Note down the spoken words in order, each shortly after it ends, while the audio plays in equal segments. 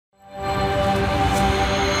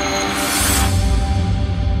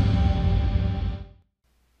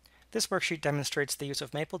This worksheet demonstrates the use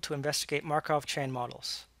of Maple to investigate Markov chain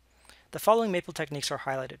models. The following Maple techniques are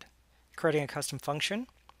highlighted: creating a custom function,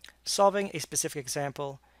 solving a specific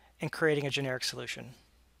example, and creating a generic solution.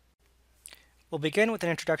 We'll begin with an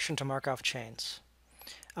introduction to Markov chains.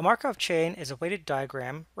 A Markov chain is a weighted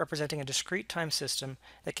diagram representing a discrete time system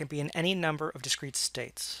that can be in any number of discrete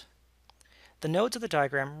states. The nodes of the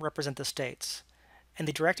diagram represent the states, and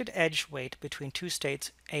the directed edge weight between two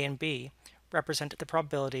states A and B represent the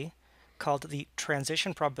probability, called the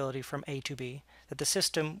transition probability from A to B, that the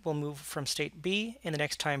system will move from state B in the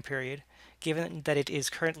next time period, given that it is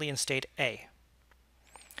currently in state A.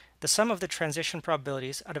 The sum of the transition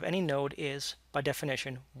probabilities out of any node is, by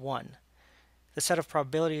definition, 1. The set of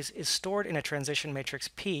probabilities is stored in a transition matrix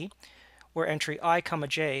P, where entry I,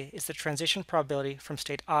 j is the transition probability from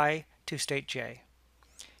state I to state j.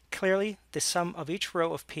 Clearly, the sum of each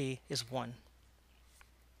row of P is 1.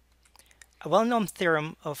 A well-known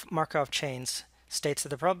theorem of Markov chains states that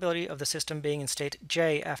the probability of the system being in state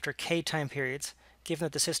j after k time periods, given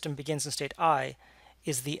that the system begins in state I,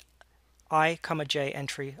 is the I, j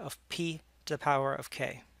entry of p to the power of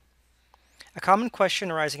k. A common question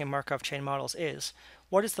arising in Markov chain models is,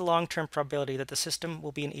 what is the long-term probability that the system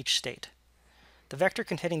will be in each state? The vector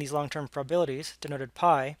containing these long-term probabilities, denoted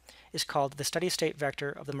pi, is called the steady-state vector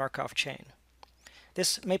of the Markov chain.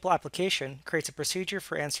 This Maple application creates a procedure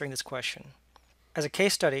for answering this question. As a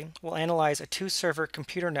case study, we'll analyze a two-server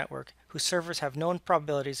computer network whose servers have known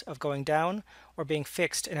probabilities of going down or being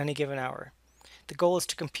fixed in any given hour. The goal is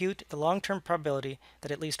to compute the long-term probability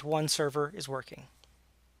that at least one server is working.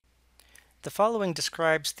 The following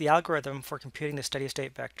describes the algorithm for computing the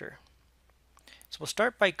steady-state vector. So we'll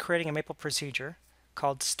start by creating a Maple procedure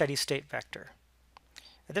called steady-state vector.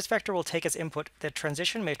 This vector will take as input the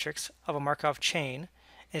transition matrix of a Markov chain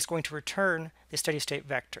and is going to return the steady-state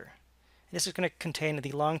vector. This is going to contain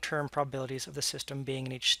the long-term probabilities of the system being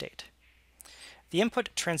in each state. The input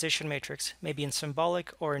transition matrix may be in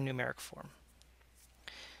symbolic or in numeric form.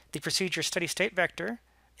 The procedure steady-state vector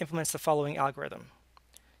implements the following algorithm.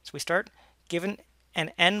 So we start, given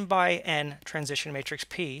an n by n transition matrix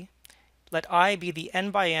P, let I be the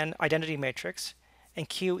n by n identity matrix and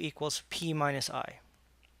Q equals P minus I.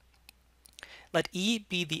 Let E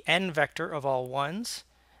be the n vector of all ones,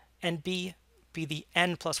 and B be the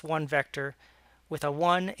n plus 1 vector with a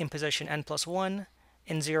 1 in position n plus 1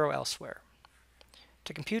 and 0 elsewhere.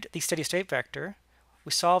 To compute the steady-state vector,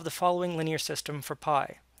 we solve the following linear system for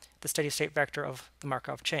pi, the steady-state vector of the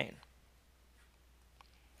Markov chain.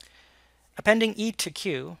 Appending E to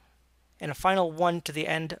Q and a final 1 to the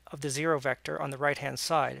end of the 0 vector on the right-hand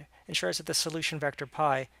side ensures that the solution vector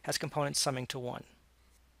pi has components summing to 1.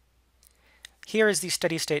 Here is the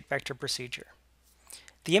steady-state vector procedure.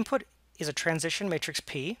 The input is a transition matrix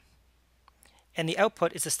P, and the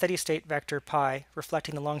output is the steady-state vector pi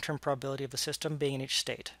reflecting the long-term probability of the system being in each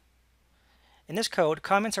state. In this code,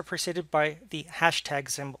 comments are preceded by the hashtag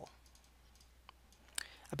symbol.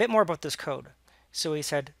 A bit more about this code. So we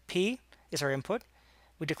said P is our input.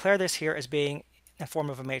 We declare this here as being in the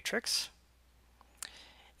form of a matrix.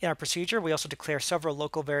 In our procedure, we also declare several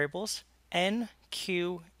local variables, n,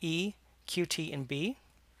 q, e, qt, and b.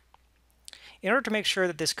 In order to make sure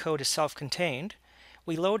that this code is self-contained,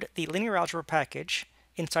 we load the linear algebra package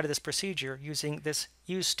inside of this procedure using this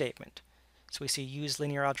use statement. So we see use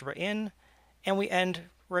linear algebra in, and we end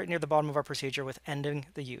right near the bottom of our procedure with ending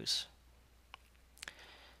the use.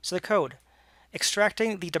 So the code,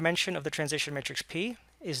 extracting the dimension of the transition matrix P,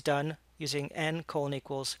 is done using n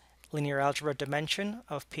equals linear algebra dimension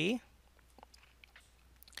of P.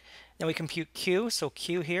 Then we compute Q, so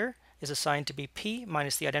Q here is assigned to be P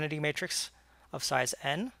minus the identity matrix of size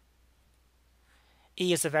n.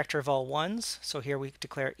 E is the vector of all ones, so here we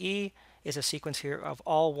declare E is a sequence here of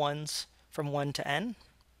all ones from 1 to n.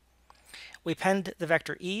 We append the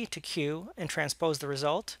vector E to Q and transpose the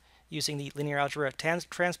result using the linear algebra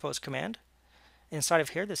transpose command. Inside of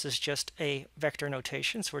here, this is just a vector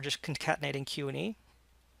notation, so we're just concatenating Q and E.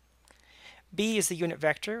 B is the unit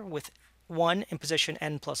vector with 1 in position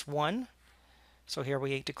n plus 1. So here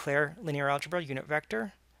we declare linear algebra unit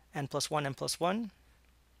vector, n plus 1, n plus 1.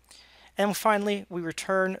 And finally, we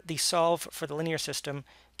return the solve for the linear system,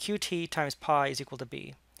 qt times pi is equal to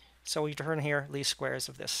b. So we return here least squares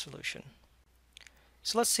of this solution.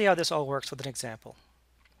 So let's see how this all works with an example.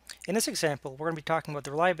 In this example, we're going to be talking about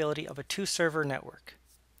the reliability of a two-server network.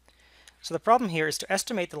 So the problem here is to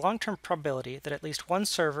estimate the long-term probability that at least one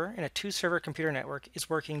server in a two-server computer network is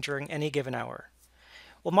working during any given hour.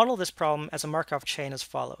 We'll model this problem as a Markov chain as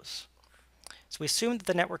follows. So we assume that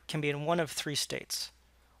the network can be in one of three states.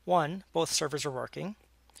 1, both servers are working.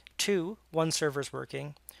 2, one server is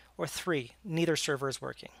working. or 3, neither server is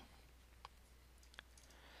working.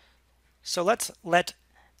 So let's let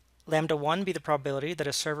lambda 1 be the probability that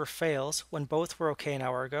a server fails when both were okay an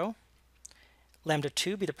hour ago. Lambda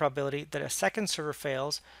 2 be the probability that a second server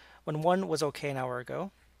fails when one was okay an hour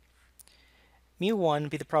ago. Mu1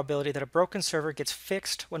 be the probability that a broken server gets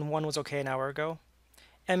fixed when one was okay an hour ago.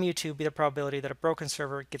 And mu2 be the probability that a broken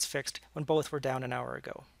server gets fixed when both were down an hour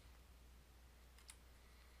ago.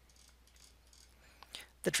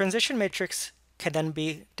 The transition matrix can then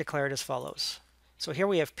be declared as follows. So here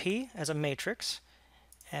we have P as a matrix,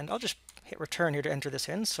 and I'll just hit return here to enter this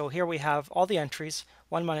in. So here we have all the entries,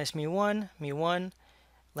 1 minus mu1, mu1,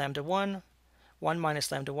 lambda 1, 1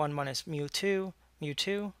 minus lambda 1 minus mu2,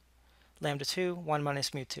 mu2, lambda 2, 1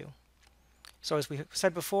 minus mu2. So as we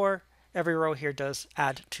said before, every row here does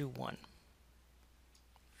add to 1.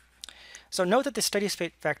 So note that the steady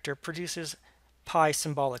state vector produces pi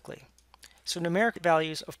symbolically. So numeric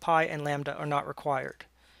values of pi and lambda are not required.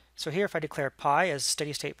 So here if I declare pi as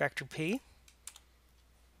steady state vector p,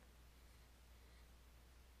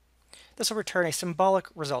 this will return a symbolic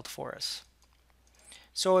result for us.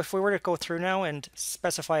 So if we were to go through now and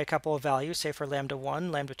specify a couple of values, say for lambda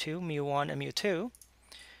 1, lambda 2, mu1, and mu2,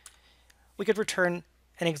 we could return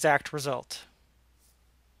an exact result.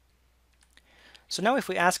 So now if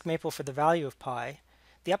we ask Maple for the value of pi,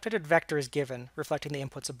 the updated vector is given, reflecting the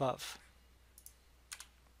inputs above.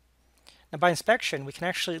 Now by inspection, we can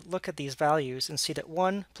actually look at these values and see that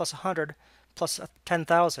 1 plus 100 plus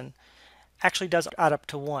 10,000 actually does add up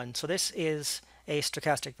to 1. So this is a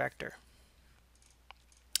stochastic vector.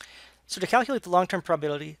 So to calculate the long-term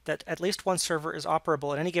probability that at least one server is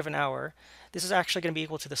operable at any given hour, this is actually going to be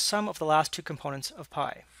equal to the sum of the last two components of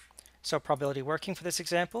pi. So probability working for this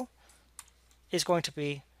example is going to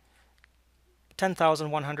be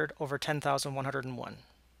 10,100 over 10,101.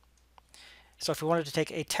 So if we wanted to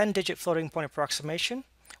take a 10-digit floating point approximation,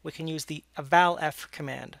 we can use the evalf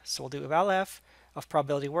command. So we'll do evalf of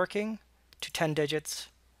probability working to 10 digits,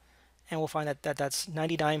 and we'll find that that's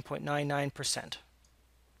 99.99%.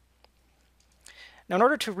 Now in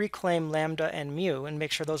order to reclaim lambda and mu and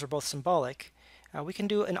make sure those are both symbolic, we can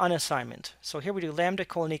do an unassignment. So here we do lambda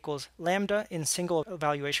colon equals lambda in single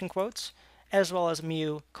evaluation quotes, as well as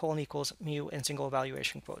mu colon equals mu in single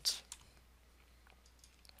evaluation quotes.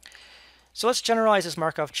 So let's generalize this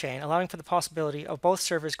Markov chain, allowing for the possibility of both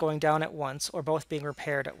servers going down at once or both being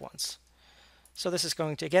repaired at once. So this is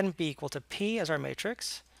going to again be equal to P as our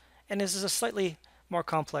matrix, and this is a slightly more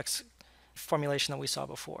complex formulation than we saw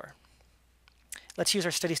before. Let's use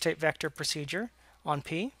our steady state vector procedure on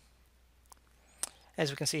P.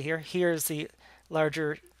 As we can see here, here's the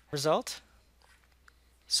larger result.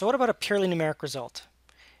 So what about a purely numeric result?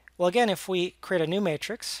 Well, again, if we create a new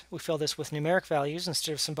matrix, we fill this with numeric values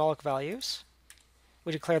instead of symbolic values.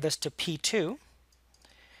 We declare this to P2.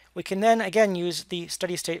 We can then again use the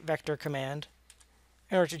steady state vector command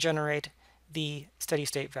in order to generate the steady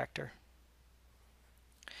state vector.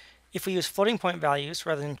 If we use floating point values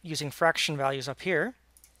rather than using fraction values up here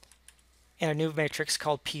in a new matrix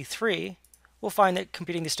called P3, we'll find that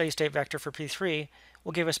computing the steady state vector for P3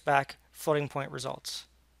 will give us back floating point results.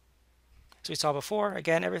 As we saw before,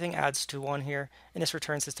 again, everything adds to 1 here, and this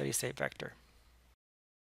returns the steady state vector.